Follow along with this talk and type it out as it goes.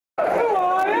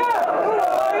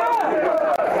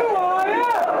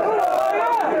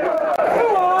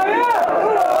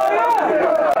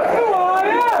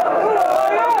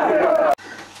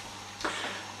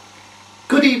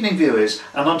viewers,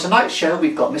 and on tonight's show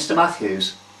we've got Mr.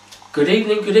 Matthews. Good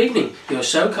evening, you're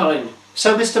so kind.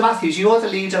 So Mr. Matthews, you're the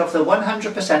leader of the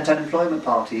 100% Unemployment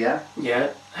Party, yeah?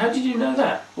 Yeah, how did you know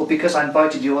that? Well, because I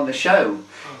invited you on the show.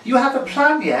 You have a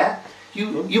plan, yeah?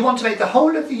 You want to make the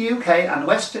whole of the UK and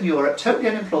Western Europe totally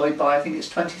unemployed by, I think it's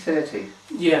 2030.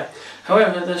 Yeah,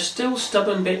 however there's still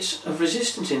stubborn bits of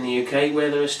resistance in the UK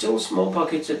where there are still small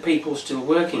pockets of people still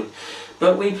working.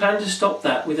 But we plan to stop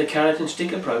that with a carrot and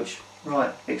stick approach.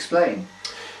 Right, explain.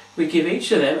 We give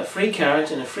each of them a free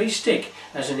carrot and a free stick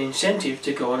as an incentive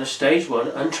to go on a stage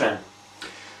 1 Untran.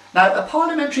 Now, a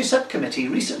parliamentary subcommittee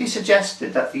recently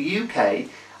suggested that the UK,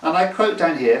 and I quote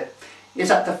down here, is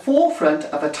at the forefront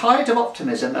of a tide of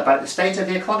optimism about the state of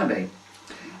the economy.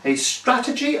 A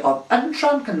strategy of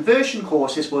Untran conversion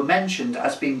courses were mentioned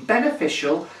as being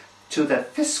beneficial to the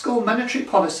fiscal monetary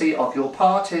policy of your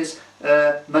party's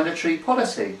monetary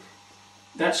policy.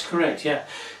 That's correct, yeah.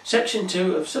 Section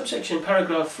 2 of subsection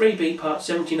paragraph 3b part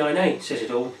 79a says it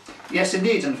all. Yes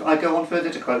indeed, and I go on further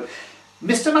to quote,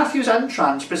 Mr. Matthews'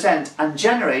 Untrans present and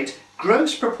generate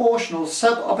gross proportional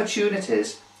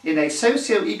sub-opportunities in a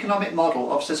socio-economic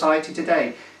model of society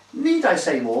today. Need I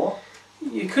say more?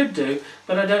 You could do,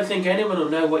 but I don't think anyone will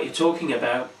know what you're talking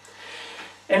about.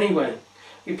 Anyway,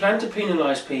 we plan to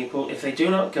penalise people if they do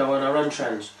not go on our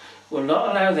Untrans. We'll not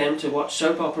allow them to watch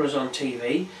soap operas on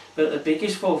TV, but the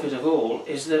biggest forfeit of all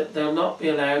is that they'll not be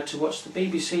allowed to watch the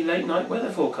BBC late night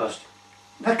weather forecast.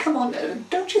 Now come on,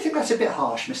 don't you think that's a bit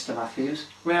harsh, Mr. Matthews?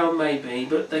 Well, maybe,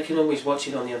 but they can always watch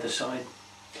it on the other side.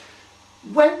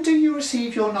 When do you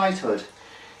receive your knighthood?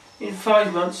 In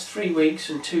 5 months, 3 weeks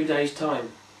and 2 days'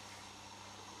 time.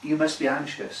 You must be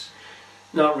anxious.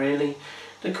 Not really.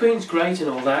 The Queen's great and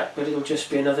all that, but it'll just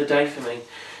be another day for me.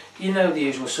 You know the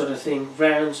usual sort of thing,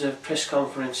 rounds of press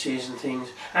conferences and things.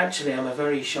 Actually, I'm a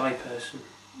very shy person.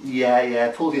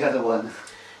 Yeah, pull the other one.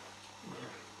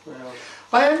 Well,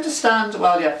 I understand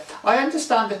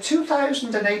the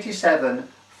 2087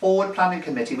 Forward Planning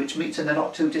Committee, which meets in the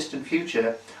not too distant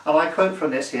future, and I quote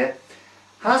from this here,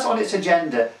 has on its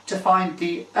agenda to find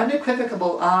the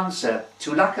unequivocal answer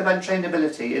to lack of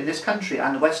untrainability in this country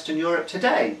and Western Europe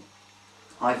today.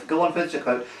 I go on further to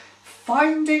quote,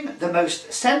 finding the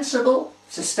most sensible,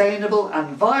 sustainable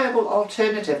and viable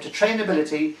alternative to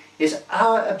trainability is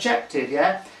our objective,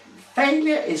 yeah?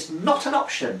 Failure is not an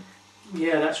option.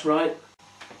 Yeah, that's right.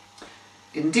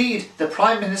 Indeed, the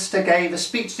Prime Minister gave a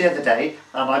speech the other day,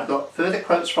 and I've got further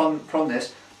quotes from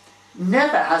this.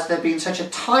 Never has there been such a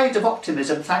tide of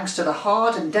optimism thanks to the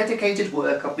hard and dedicated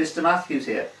work of Mr. Matthews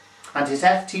here and his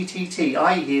FTTT,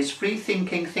 i.e. his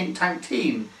free-thinking think tank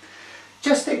team.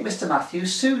 Just think, Mr.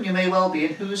 Matthews, soon you may well be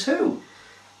in Who's Who.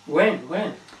 When?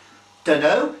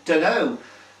 Dunno.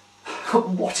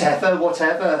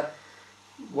 Whatever.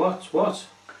 What?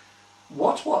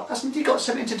 Hasn't he got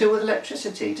something to do with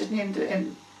electricity? Didn't he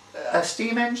in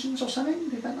steam engines or something? Did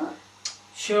he invent that?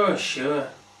 Sure.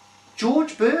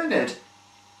 George Bernard.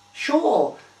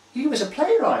 Sure, he was a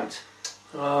playwright.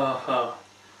 Well,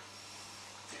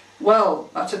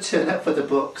 that's a turn up for the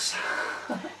books.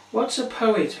 What's a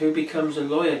poet who becomes a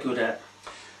lawyer good at?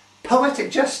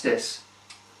 Poetic justice.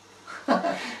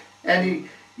 Anyway,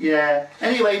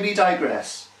 we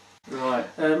digress. Right.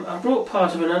 I brought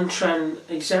part of an Untran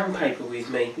exam paper with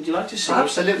me. Would you like to see it?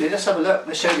 Absolutely. Let's have a look.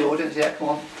 Let's show the audience. Yeah, come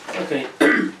on. Okay.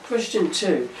 Question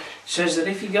 2 says that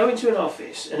if you go into an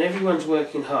office and everyone's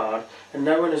working hard and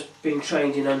no one has been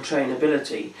trained in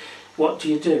untrainability, what do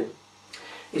you do?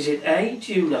 Is it A,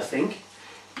 do nothing,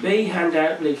 B, hand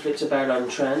out leaflets about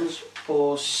Untrans,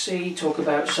 or C, talk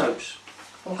about soaps?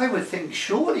 Well, I would think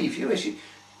surely, viewers,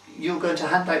 you're going to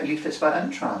hand out leaflets about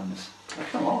Untrans. Oh,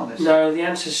 come on. No, the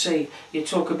answer's C. You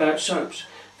talk about soaps,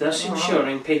 thus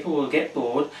ensuring people will get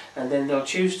bored and then they'll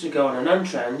choose to go on an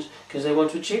Untrans because they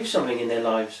want to achieve something in their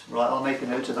lives. Right, I'll make a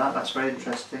note of that. That's very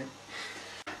interesting.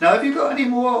 Now, have you got any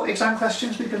more exam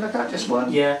questions we can look at? Just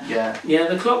one? Yeah,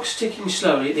 the clock's ticking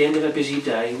slowly at the end of a busy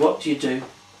day. What do you do?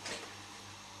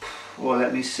 Well,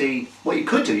 let me see. What you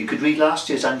could do, you could read last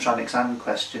year's Untran exam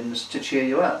questions to cheer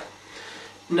you up.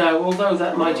 No, although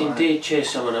that might indeed cheer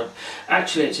someone up.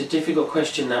 Actually, it's a difficult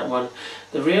question, that one.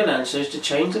 The real answer is to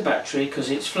change the battery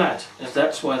because it's flat, as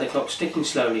that's why the clock's ticking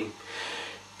slowly.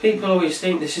 People always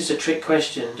think this is a trick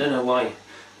question, don't know why.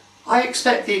 I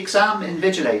expect the exam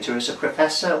invigilator is a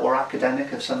professor or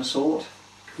academic of some sort.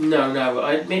 No,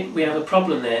 I admit we have a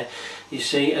problem there, you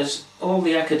see, as all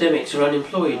the academics are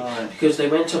unemployed because they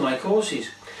went on my courses.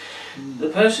 The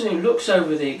person who looks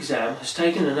over the exam has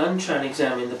taken an Untran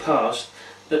exam in the past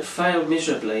but failed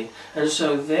miserably, and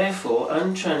so therefore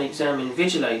Untran exam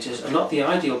invigilators are not the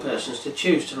ideal persons to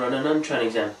choose to run an Untran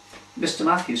exam. Mr.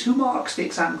 Matthews, who marks the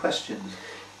exam questions?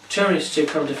 Tourists who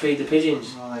come to feed the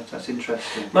pigeons. Right, that's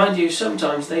interesting. Mind you,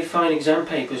 sometimes they find exam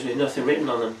papers with nothing written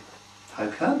on them. How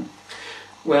come?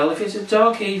 Well, if it's a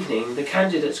dark evening, the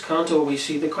candidates can't always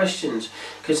see the questions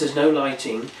because there's no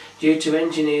lighting due to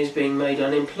engineers being made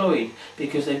unemployed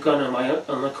because they've gone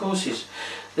on the courses.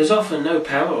 There's often no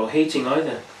power or heating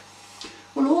either.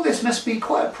 Well, all this must be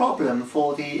quite a problem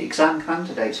for the exam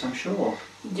candidates, I'm sure.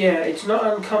 Yeah, it's not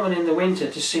uncommon in the winter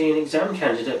to see an exam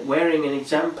candidate wearing an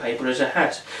exam paper as a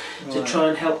hat to try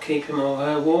and help keep him or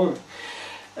her warm.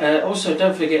 Also,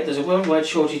 don't forget there's a worldwide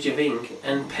shortage of ink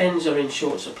and pens are in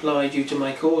short supply due to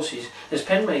my courses as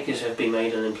pen makers have been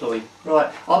made unemployed.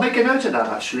 Right, I'll make a note of that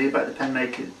actually about the pen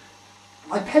making.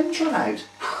 My pen's run out.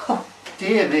 Oh,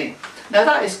 dear me. Now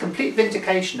that is complete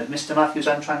vindication of Mr. Matthews'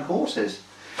 Untran courses.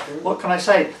 What can I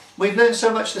say? We've learned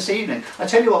so much this evening. I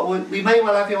tell you what, we may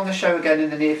well have you on the show again in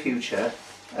the near future,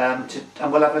 and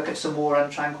we'll have a look at some more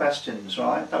Untran questions,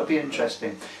 right? That would be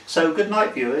interesting. So good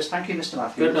night, viewers. Thank you, Mr.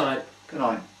 Matthews. Good night. Good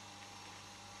night.